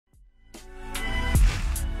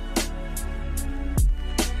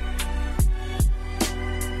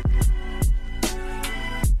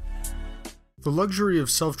The luxury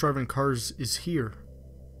of self-driving cars is here.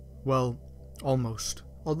 Well, almost.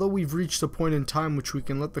 Although we've reached a point in time which we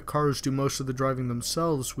can let the cars do most of the driving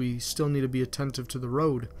themselves, we still need to be attentive to the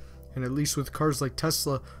road. And at least with cars like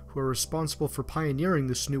Tesla, who are responsible for pioneering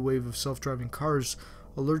this new wave of self-driving cars,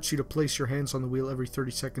 alerts you to place your hands on the wheel every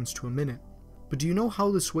 30 seconds to a minute. But do you know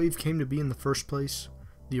how this wave came to be in the first place?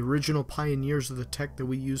 The original pioneers of the tech that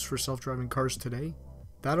we use for self-driving cars today?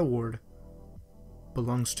 That award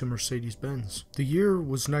belongs to Mercedes-Benz. The year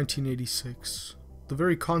was 1986. The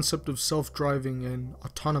very concept of self-driving and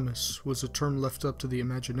autonomous was a term left up to the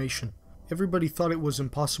imagination. Everybody thought it was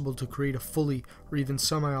impossible to create a fully or even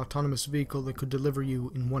semi-autonomous vehicle that could deliver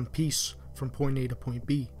you in one piece from point A to point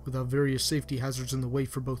B, without various safety hazards in the way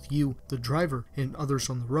for both you, the driver, and others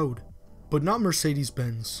on the road. But not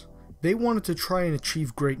Mercedes-Benz. They wanted to try and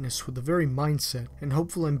achieve greatness with the very mindset and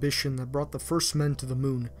hopeful ambition that brought the first men to the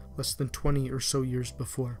moon less than 20 or so years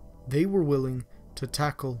before. They were willing to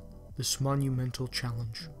tackle this monumental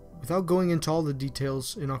challenge. Without going into all the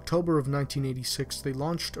details, in October of 1986 they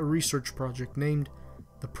launched a research project named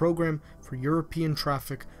the Program for European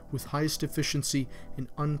Traffic with Highest Efficiency and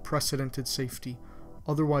Unprecedented Safety,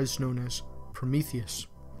 otherwise known as Prometheus.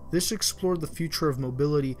 This explored the future of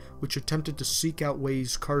mobility, which attempted to seek out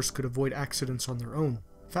ways cars could avoid accidents on their own.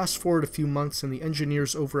 Fast forward a few months and the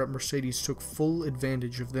engineers over at Mercedes took full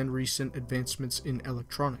advantage of then recent advancements in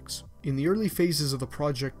electronics. In the early phases of the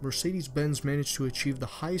project, Mercedes-Benz managed to achieve the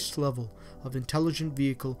highest level of intelligent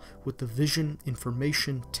vehicle with the Vision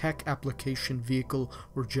Information Tech Application Vehicle,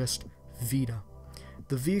 or just VITA.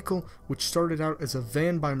 The vehicle, which started out as a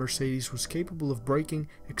van by Mercedes, was capable of braking,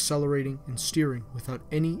 accelerating, and steering without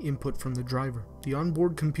any input from the driver. The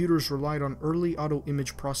onboard computers relied on early auto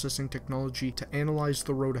image processing technology to analyze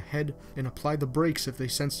the road ahead and apply the brakes if they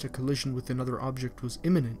sensed a collision with another object was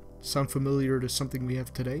imminent. Sound familiar to something we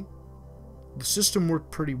have today? The system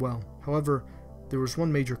worked pretty well. However, there was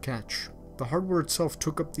one major catch. The hardware itself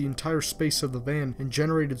took up the entire space of the van and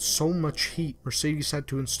generated so much heat, Mercedes had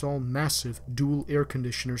to install massive dual air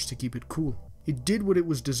conditioners to keep it cool. It did what it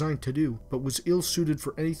was designed to do, but was ill-suited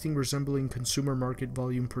for anything resembling consumer market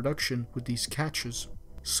volume production with these catches.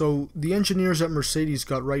 So, the engineers at Mercedes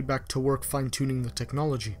got right back to work fine-tuning the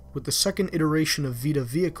technology. With the second iteration of VITA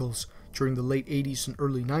vehicles, during the late 80s and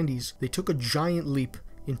early 90s, they took a giant leap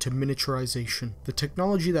into miniaturization. The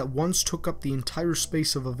technology that once took up the entire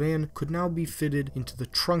space of a van could now be fitted into the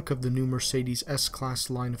trunk of the new Mercedes S-Class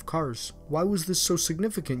line of cars. Why was this so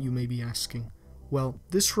significant, you may be asking? Well,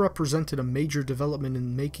 this represented a major development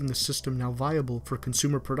in making the system now viable for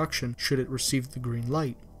consumer production should it receive the green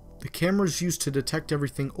light. The cameras used to detect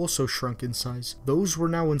everything also shrunk in size. Those were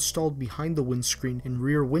now installed behind the windscreen and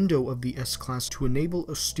rear window of the S-Class to enable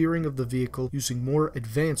a steering of the vehicle using more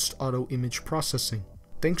advanced auto image processing.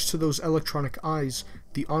 Thanks to those electronic eyes,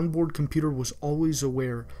 the onboard computer was always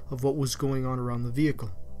aware of what was going on around the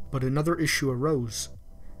vehicle. But another issue arose.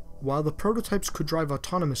 While the prototypes could drive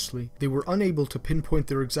autonomously, they were unable to pinpoint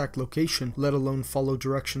their exact location, let alone follow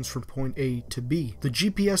directions from point A to B. The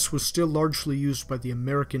GPS was still largely used by the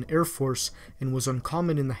American Air Force and was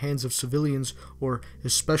uncommon in the hands of civilians or,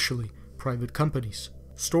 especially, private companies.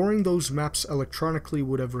 Storing those maps electronically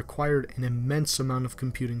would have required an immense amount of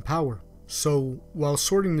computing power. So, while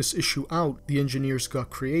sorting this issue out, the engineers got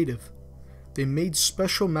creative. They made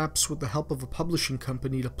special maps with the help of a publishing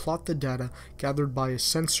company to plot the data gathered by a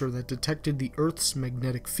sensor that detected the Earth's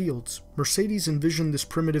magnetic fields. Mercedes envisioned this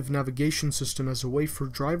primitive navigation system as a way for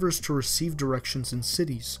drivers to receive directions in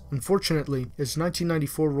cities. Unfortunately, as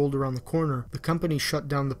 1994 rolled around the corner, the company shut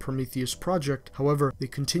down the Prometheus project. However, they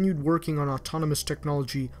continued working on autonomous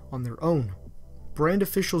technology on their own. Brand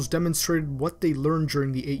officials demonstrated what they learned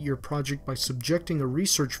during the 8-year project by subjecting a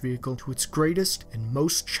research vehicle to its greatest and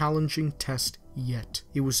most challenging test yet.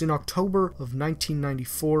 It was in October of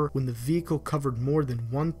 1994 when the vehicle covered more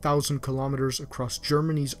than 1,000 kilometers across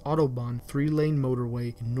Germany's Autobahn 3-lane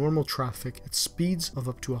motorway in normal traffic at speeds of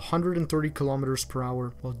up to 130 kilometers per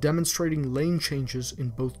hour while demonstrating lane changes in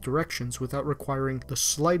both directions without requiring the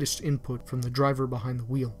slightest input from the driver behind the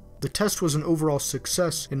wheel. The test was an overall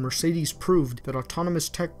success, and Mercedes proved that autonomous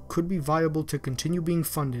tech could be viable to continue being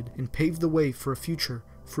funded and pave the way for a future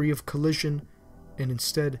free of collision and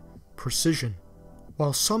instead precision.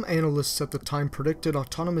 While some analysts at the time predicted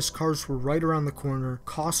autonomous cars were right around the corner,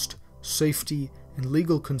 cost, safety, and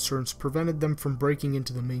legal concerns prevented them from breaking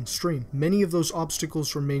into the mainstream. Many of those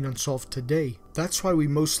obstacles remain unsolved today. That's why we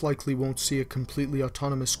most likely won't see a completely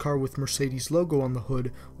autonomous car with Mercedes logo on the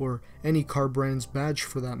hood, or any car brand's badge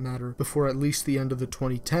for that matter, before at least the end of the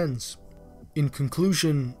 2010s. In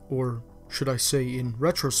conclusion, or should I say in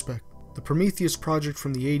retrospect, The Prometheus project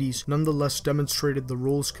from the 80s nonetheless demonstrated the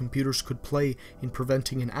roles computers could play in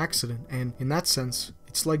preventing an accident, and in that sense,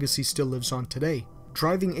 its legacy still lives on today.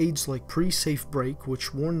 Driving aids like pre-safe brake,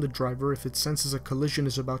 which warn the driver if it senses a collision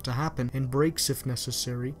is about to happen and brakes if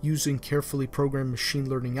necessary, using carefully programmed machine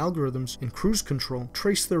learning algorithms, and cruise control,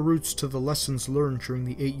 trace their roots to the lessons learned during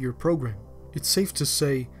the 8-year program. It's safe to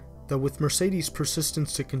say that with Mercedes'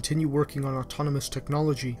 persistence to continue working on autonomous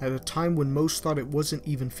technology at a time when most thought it wasn't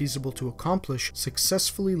even feasible to accomplish,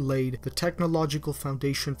 successfully laid the technological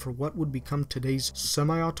foundation for what would become today's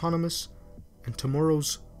semi-autonomous and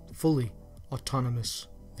tomorrow's fully autonomous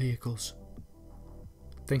vehicles.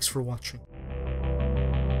 Thanks for watching.